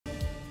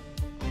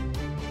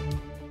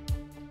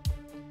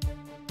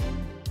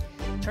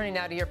Turning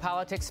now to your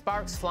politics,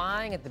 sparks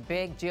flying at the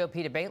big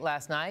GOP debate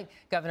last night.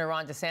 Governor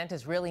Ron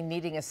DeSantis really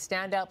needing a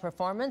standout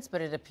performance,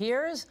 but it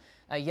appears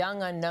a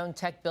young unknown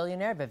tech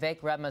billionaire,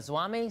 Vivek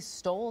Ramaswamy,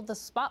 stole the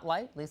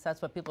spotlight. At least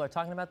that's what people are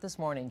talking about this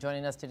morning.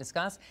 Joining us to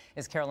discuss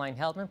is Caroline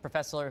Heldman,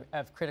 professor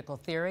of critical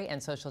theory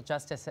and social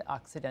justice at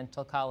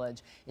Occidental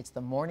College. It's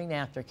the morning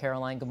after.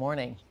 Caroline, good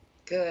morning.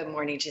 Good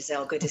morning,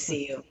 Giselle. Good to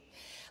see you.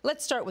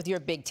 Let's start with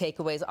your big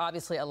takeaways.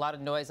 Obviously, a lot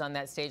of noise on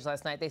that stage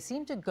last night. They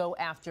seem to go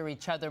after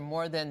each other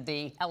more than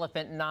the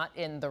elephant not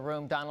in the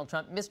room, Donald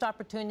Trump. Missed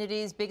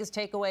opportunities, biggest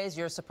takeaways,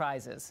 your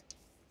surprises.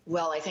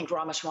 Well, I think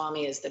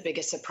Ramaswamy is the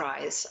biggest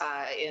surprise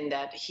in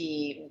that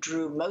he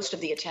drew most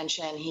of the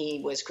attention. He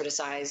was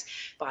criticized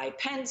by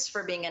Pence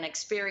for being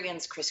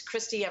inexperienced. Chris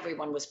Christie,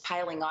 everyone was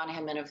piling on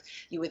him. And if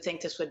you would think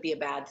this would be a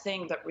bad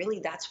thing, but really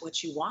that's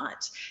what you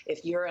want.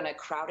 If you're in a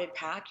crowded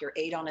pack, you're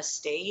 8 on a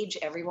stage,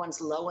 everyone's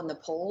low in the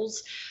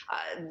polls.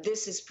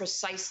 This is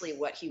precisely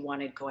what he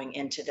wanted going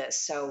into this.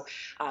 So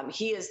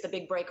he is the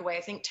big breakaway.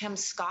 I think Tim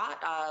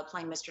Scott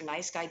playing Mr.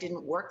 Nice Guy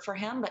didn't work for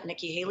him, but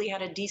Nikki Haley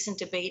had a decent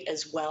debate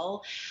as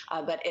well.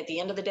 But at the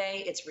end of the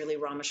day, it's really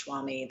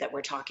Ramaswamy that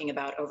we're talking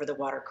about over the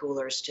water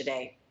coolers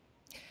today.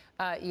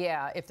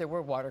 Yeah, if there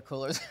were water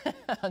coolers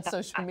on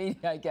social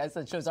media, I guess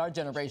that shows our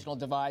generational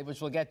divide,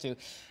 which we'll get to.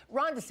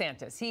 Ron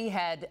DeSantis,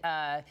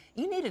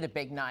 he needed a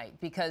big night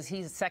because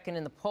he's second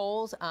in the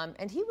polls,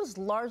 and he was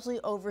largely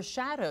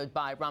overshadowed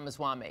by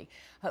Ramaswamy,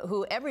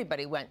 who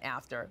everybody went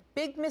after.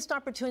 Big missed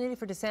opportunity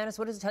for DeSantis.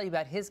 What does it tell you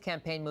about his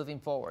campaign moving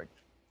forward?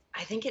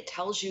 I think it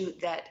tells you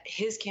that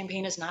his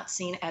campaign is not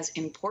seen as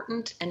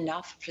important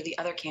enough for the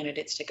other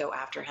candidates to go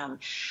after him.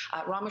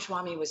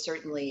 Ramaswamy was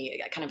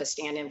certainly kind of a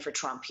stand-in for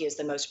Trump. He is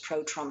the most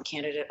pro-Trump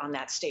candidate on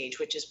that stage,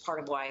 which is part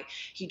of why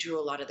he drew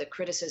a lot of the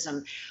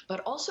criticism.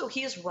 But also,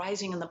 he is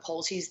rising in the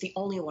polls. He's the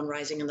only one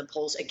rising in the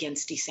polls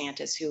against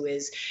DeSantis, who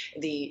is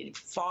the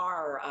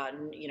far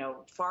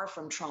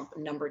from Trump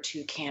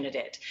 #2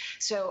 candidate.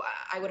 So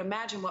I would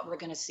imagine what we're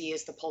going to see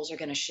is the polls are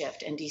going to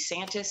shift. And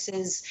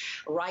DeSantis's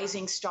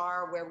rising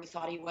star, where we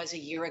thought he was a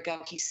year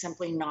ago, he's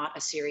simply not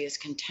a serious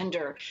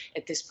contender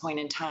at this point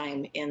in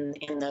time in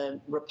the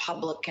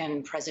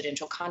Republican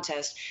presidential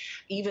contest,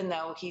 even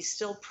though he's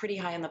still pretty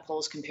high in the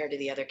polls compared to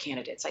the other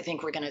candidates. I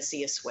think we're going to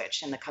see a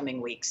switch in the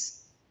coming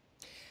weeks.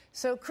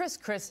 So Chris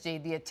Christie,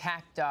 the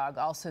attack dog,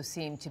 also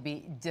seemed to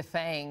be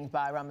defanged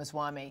by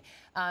Ramaswamy.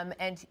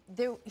 And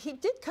he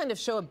did kind of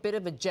show a bit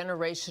of a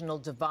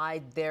generational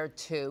divide there,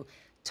 too.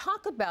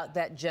 Talk about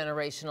that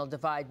generational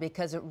divide,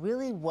 because it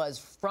really was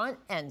front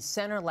and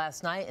center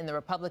last night in the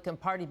Republican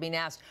Party being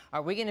asked,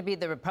 are we going to be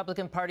the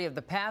Republican Party of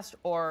the past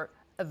or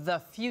the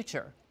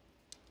future?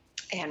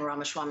 And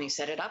Ramaswamy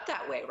set it up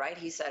that way, right?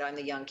 He said, I'm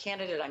the young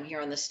candidate. I'm here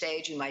on the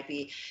stage. You might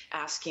be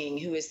asking,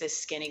 who is this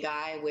skinny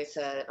guy with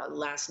a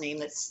last name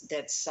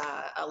that's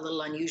a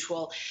little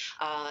unusual?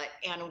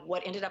 And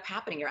what ended up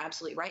happening, you're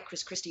absolutely right.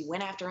 Chris Christie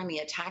went after him. He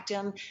attacked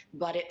him,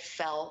 but it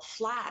fell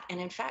flat. And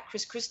in fact,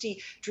 Chris Christie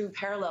drew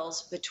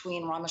parallels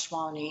between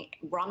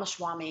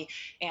Ramaswamy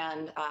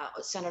and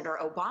Senator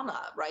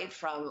Obama, right,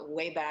 from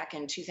way back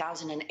in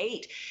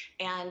 2008.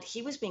 And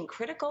he was being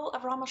critical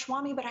of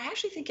Ramaswamy, but I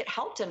actually think it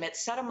helped him. It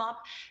set him up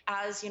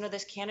as,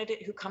 this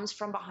candidate who comes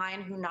from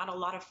behind, who not a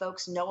lot of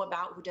folks know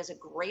about, who does a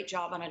great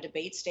job on a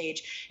debate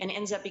stage and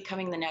ends up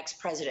becoming the next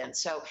president.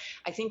 So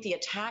I think the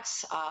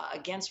attacks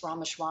against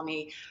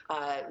Ramaswamy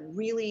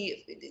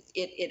really,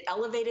 it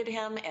elevated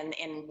him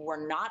and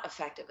were not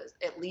effective,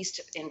 at least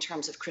in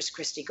terms of Chris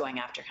Christie going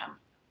after him.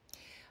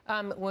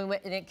 When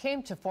it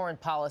came to foreign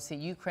policy,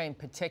 Ukraine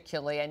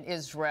particularly, and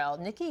Israel,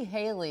 Nikki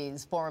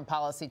Haley's foreign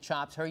policy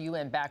chops, her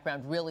UN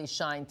background, really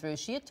shined through.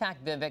 She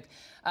attacked Vivek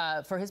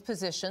for his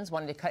positions,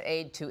 wanting to cut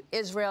aid to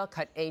Israel,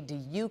 cut aid to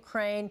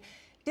Ukraine.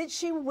 Did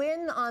she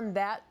win on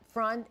that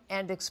front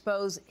and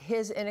expose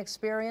his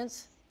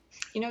inexperience?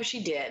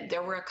 She did.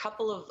 There were a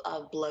couple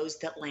of blows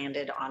that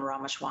landed on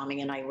Ramaswamy,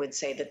 and I would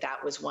say that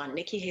that was one.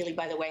 Nikki Haley,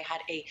 by the way,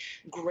 had a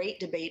great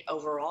debate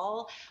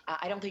overall.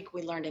 I don't think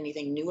we learned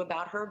anything new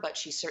about her, but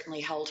she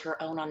certainly held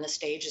her own on the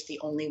stage as the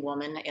only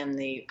woman in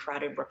the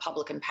crowded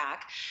Republican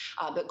pack.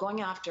 But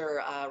going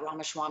after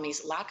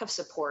Ramaswamy's lack of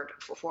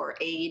support for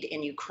aid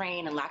in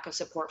Ukraine and lack of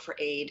support for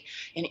aid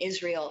in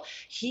Israel,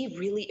 he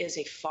really is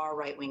a far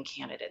right-wing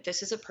candidate.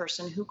 This is a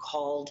person who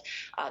called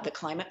the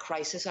climate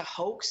crisis a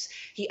hoax.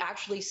 He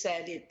actually said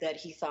that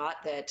he thought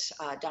that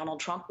Donald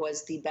Trump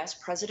was the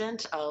best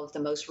president of the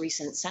most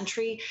recent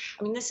century.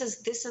 I mean, this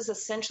is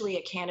essentially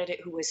a candidate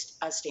who was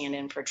a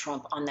stand-in for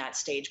Trump on that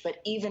stage, but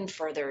even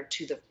further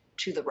to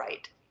the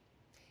right.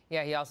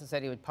 Yeah, he also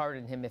said he would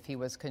pardon him if he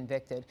was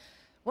convicted.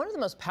 One of the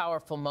most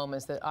powerful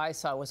moments that I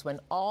saw was when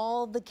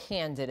all the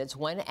candidates,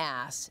 when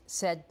asked,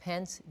 said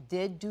Pence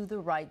did do the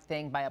right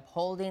thing by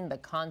upholding the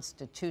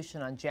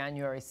Constitution on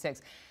January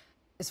 6th.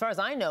 As far as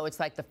I know, it's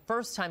like the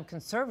first time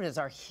conservatives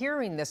are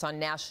hearing this on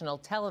national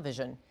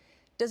television.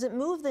 Does it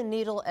move the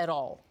needle at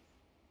all?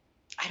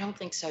 I don't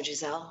think so,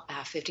 Giselle.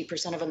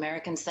 50% of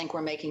Americans think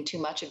we're making too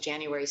much of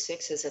January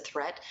 6th as a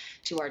threat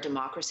to our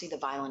democracy, the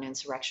violent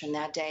insurrection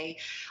that day.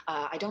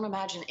 I don't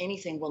imagine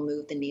anything will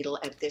move the needle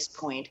at this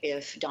point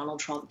if Donald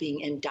Trump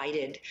being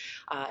indicted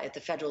at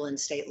the federal and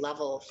state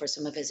level for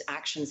some of his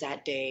actions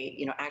that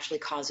day, actually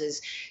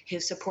causes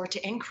his support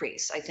to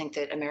increase. I think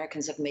that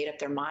Americans have made up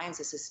their minds.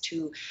 This is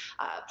too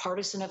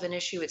partisan of an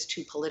issue. It's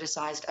too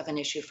politicized of an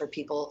issue for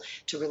people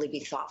to really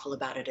be thoughtful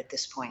about it at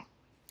this point.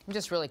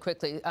 Just really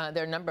quickly,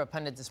 there are a number of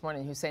pundits this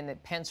morning who are saying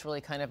that Pence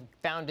really kind of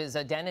found his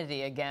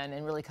identity again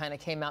and really kind of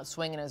came out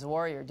swinging as a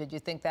warrior. Did you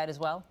think that as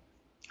well?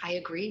 I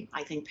agree.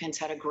 I think Pence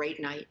had a great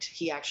night.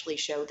 He actually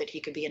showed that he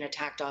could be an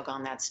attack dog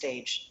on that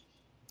stage.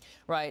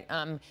 Right.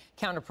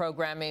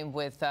 Counter-programming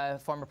with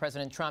former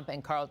President Trump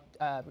and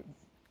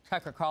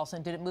Tucker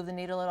Carlson. Did it move the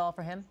needle at all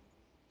for him?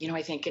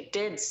 I think it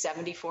did.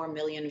 74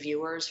 million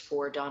viewers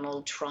for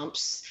Donald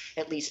Trump's,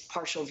 at least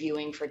partial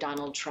viewing for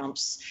Donald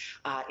Trump's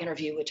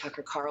interview with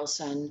Tucker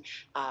Carlson,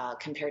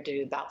 compared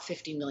to about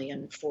 50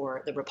 million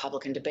for the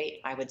Republican debate.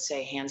 I would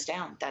say, hands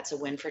down, that's a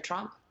win for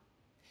Trump.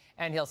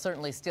 And he'll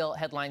certainly steal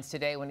headlines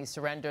today when he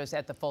surrenders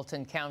at the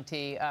Fulton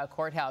County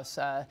Courthouse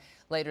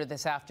later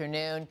this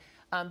afternoon.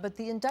 But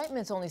the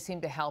indictments only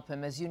seem to help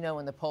him. As you know,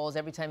 in the polls,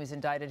 every time he's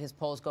indicted, his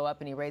polls go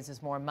up and he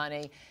raises more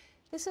money.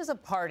 This is a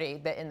party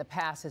that in the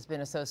past has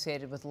been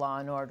associated with law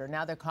and order.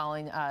 Now they're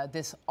calling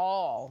this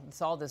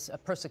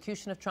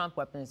persecution of Trump,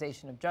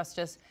 weaponization of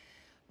justice.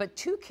 But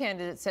two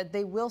candidates said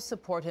they will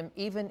support him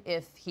even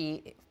if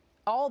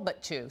all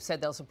but two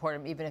said they'll support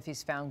him even if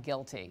he's found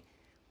guilty.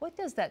 What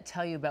does that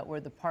tell you about where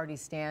the party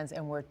stands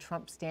and where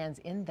Trump stands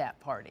in that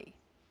party?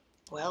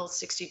 Well,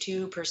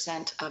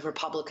 62% of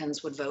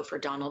Republicans would vote for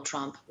Donald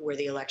Trump were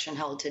the election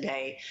held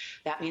today.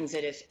 That means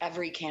that if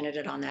every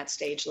candidate on that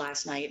stage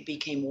last night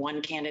became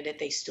one candidate,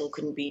 they still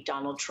couldn't beat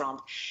Donald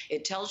Trump.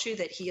 It tells you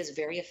that he has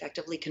very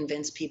effectively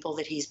convinced people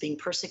that he's being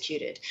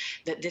persecuted,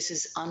 that this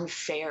is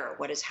unfair,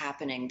 what is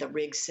happening, the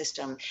rigged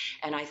system.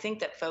 And I think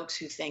that folks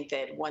who think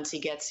that once he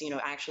gets,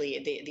 actually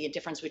the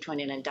difference between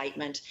an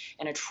indictment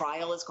and a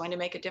trial is going to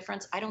make a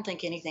difference, I don't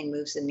think anything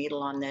moves the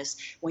needle on this.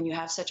 When you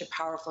have such a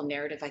powerful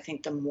narrative, I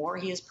think the more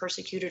he is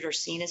persecuted or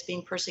seen as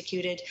being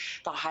persecuted,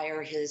 the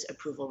higher his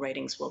approval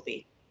ratings will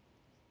be.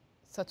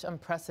 Such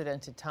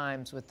unprecedented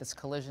times with this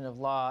collision of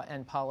law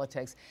and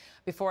politics.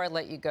 Before I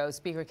let you go,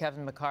 Speaker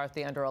Kevin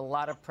McCarthy under a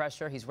lot of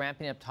pressure. He's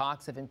ramping up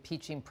talks of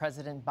impeaching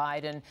President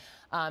Biden.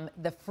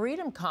 The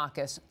Freedom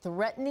Caucus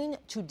threatening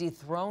to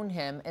dethrone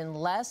him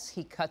unless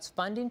he cuts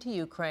funding to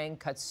Ukraine,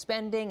 cuts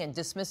spending, and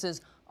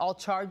dismisses all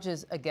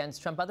charges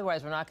against Trump.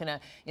 Otherwise, we're not going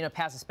to,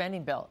 pass a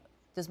spending bill.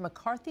 Does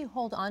McCarthy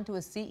hold on to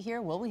a seat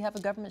here? Will we have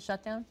a government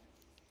shutdown?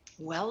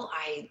 Well,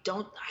 I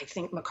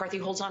think McCarthy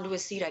holds on to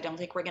his seat. I don't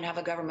think we're going to have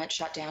a government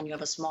shutdown. You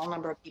have a small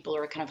number of people who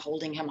are kind of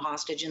holding him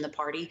hostage in the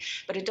party,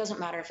 but it doesn't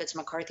matter if it's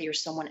McCarthy or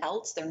someone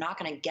else. They're not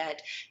going to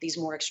get these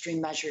more extreme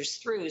measures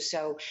through.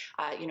 So,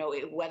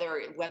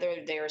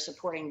 whether they're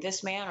supporting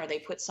this man or they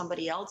put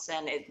somebody else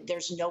in,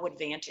 there's no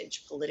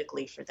advantage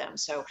politically for them.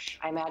 So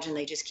I imagine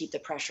they just keep the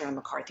pressure on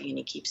McCarthy and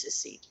he keeps his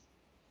seat.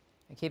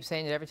 I keep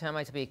saying it every time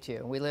I speak to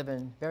you. We live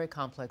in very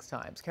complex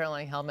times.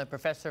 Caroline Heldman,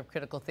 professor of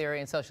critical theory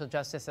and social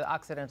justice at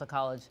Occidental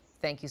College,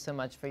 thank you so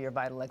much for your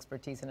vital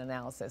expertise and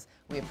analysis.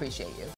 We appreciate you.